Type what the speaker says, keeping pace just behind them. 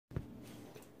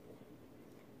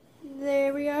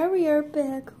we are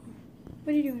back home.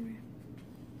 What are you doing, Remy?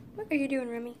 What are you doing,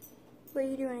 Remy? What are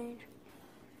you doing, Angel? What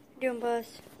are you doing,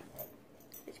 Buzz?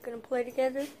 Guys gonna play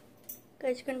together?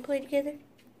 Guys gonna play together?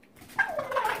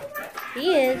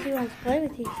 He is. He wants to play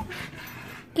with you.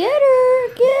 Get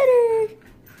her! Get her!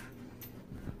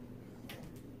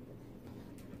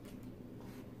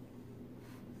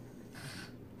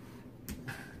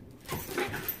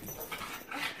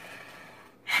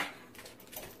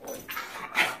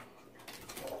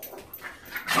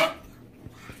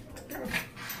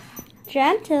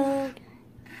 Gentle.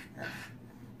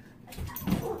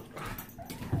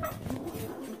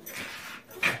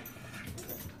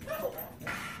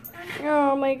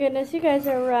 Oh my goodness, you guys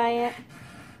are a riot.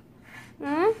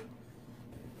 Huh?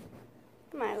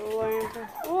 My lord.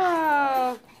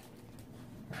 Whoa.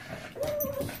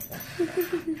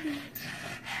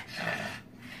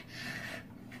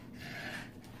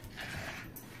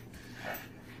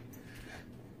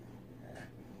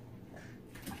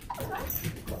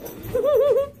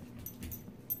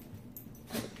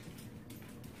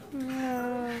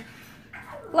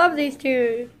 Love these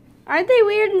two. Aren't they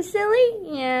weird and silly?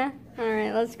 Yeah.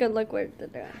 Alright, let's go look what they're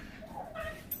doing.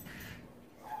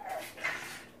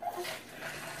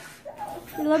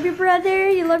 You love your brother?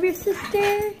 You love your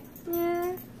sister?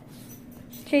 Yeah.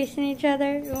 Just chasing each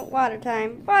other. Water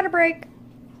time. Water break.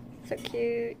 So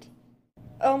cute.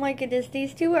 Oh my goodness,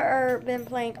 these two are been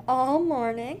playing all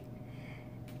morning.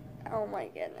 Oh my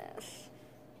goodness.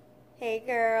 Hey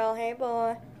girl, hey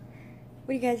boy. What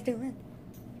are you guys doing?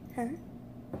 Huh?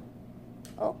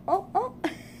 Oh, oh, oh.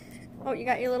 Oh, you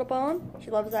got your little bone? She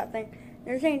loves that thing.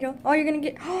 There's Angel. Oh, you're gonna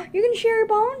get, oh, you're gonna share your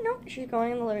bone? No, she's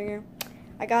going in the living room.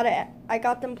 I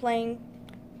got them playing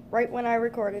right when I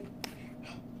recorded.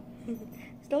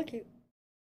 Still cute.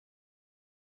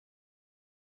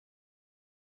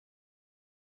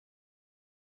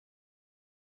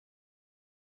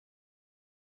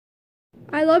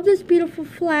 I love this beautiful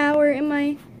flower in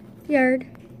my yard.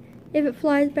 If it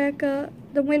flies back up,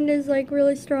 the wind is like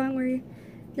really strong where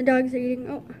the dogs are eating.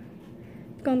 Oh,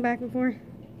 it's going back and forth.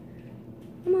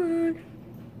 Come on.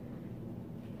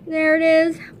 There it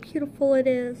is. How beautiful it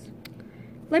is.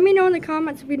 Let me know in the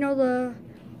comments if you know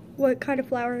what kind of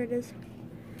flower it is.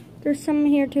 There's some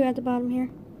here too at the bottom here.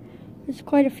 There's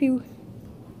quite a few.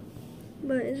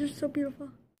 But it's just so beautiful.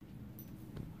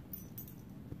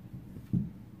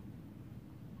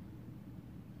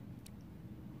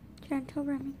 Gentle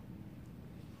Remy.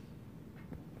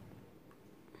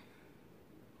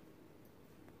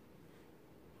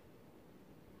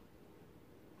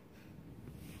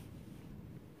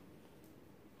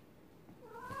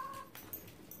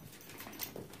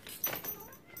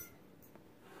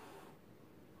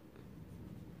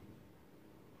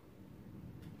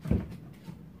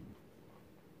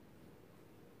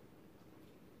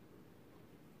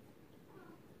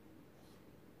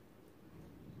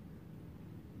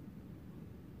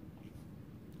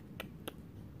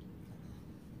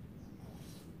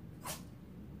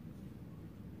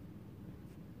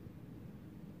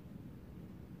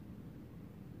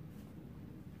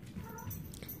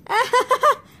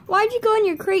 Why'd you go in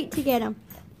your crate to get him?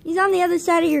 He's on the other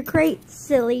side of your crate,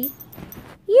 silly.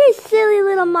 You silly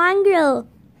little mongrel.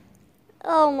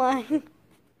 Oh my.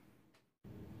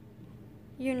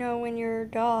 You know when your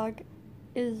dog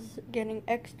is getting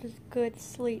extra good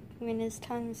sleep when his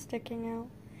tongue's sticking out.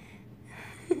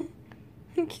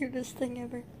 The cutest thing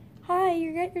ever. Hi,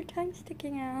 you got your tongue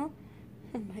sticking out.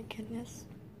 Oh my goodness.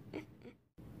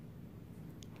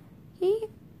 He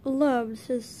loves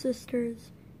his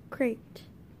sister's crate.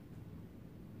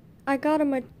 I got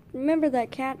him remember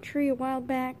that cat tree a while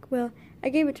back? Well, I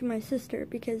gave it to my sister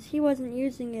because he wasn't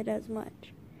using it as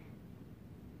much.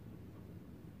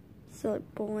 Silly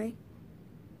boy.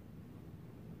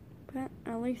 But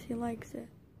at least he likes it.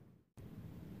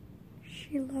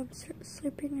 She loves her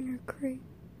sleeping in her crate.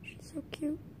 She's so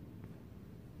cute.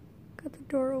 Got the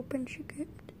door open. She could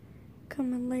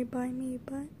come and lay by me,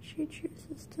 but she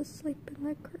chooses to sleep in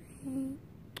the crate.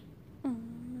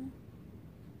 Aww.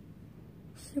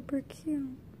 Super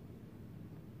cute.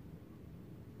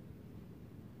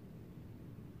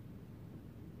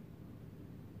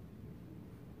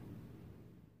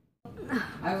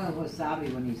 I went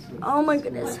wasabi when he switched. Oh my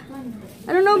goodness.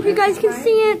 I don't know if you guys can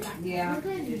see it. Yeah,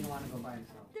 he didn't want to go by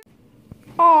himself.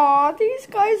 Aw, these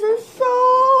guys are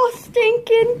so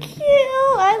stinking cute.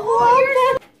 I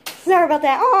love them. Sorry about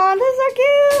that. Aw, they're so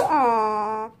cute.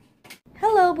 Aw.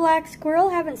 Hello, black squirrel.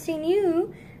 Haven't seen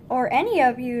you or any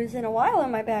of yous in a while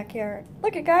in my backyard.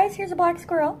 Look at guys, here's a black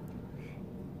squirrel.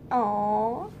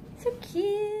 Aw, so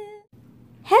cute.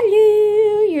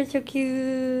 Hello, you're so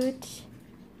cute.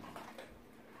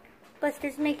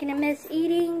 Buster's making a mess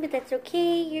eating, but that's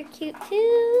okay. You're cute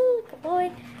too. Good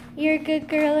boy. You're a good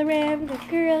girl around. Good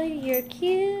girl. You're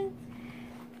cute.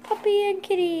 Puppy and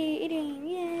kitty eating.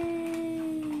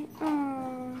 Yay.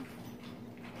 Aww.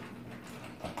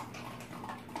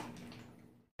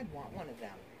 I want one of them.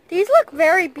 These look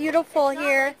very beautiful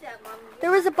here.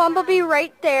 There was a bumblebee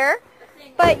right there.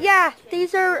 But yeah,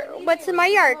 these are what's in my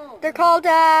yard. They're called,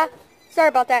 sorry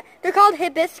about that. They're called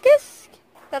hibiscus.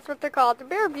 That's what they're called. They're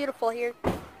very beautiful here.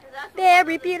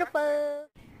 Very beautiful.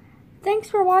 Thanks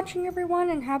for watching, everyone,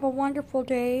 and have a wonderful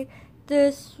day.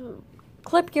 This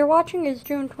clip you're watching is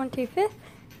June 25th,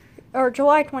 or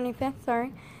July 25th,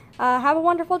 sorry. Have a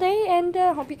wonderful day, and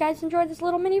hope you guys enjoyed this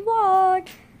little mini vlog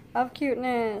of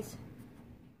cuteness.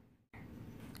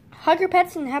 Hug your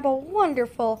pets and have a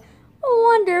wonderful,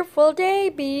 wonderful day.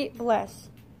 Be blessed.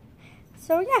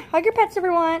 So yeah, hug your pets,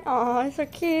 everyone. Aw, he's so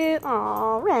cute.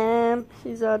 Aw, Ram.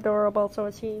 She's adorable. So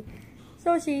is he.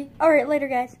 So is he. Alright, later,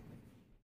 guys.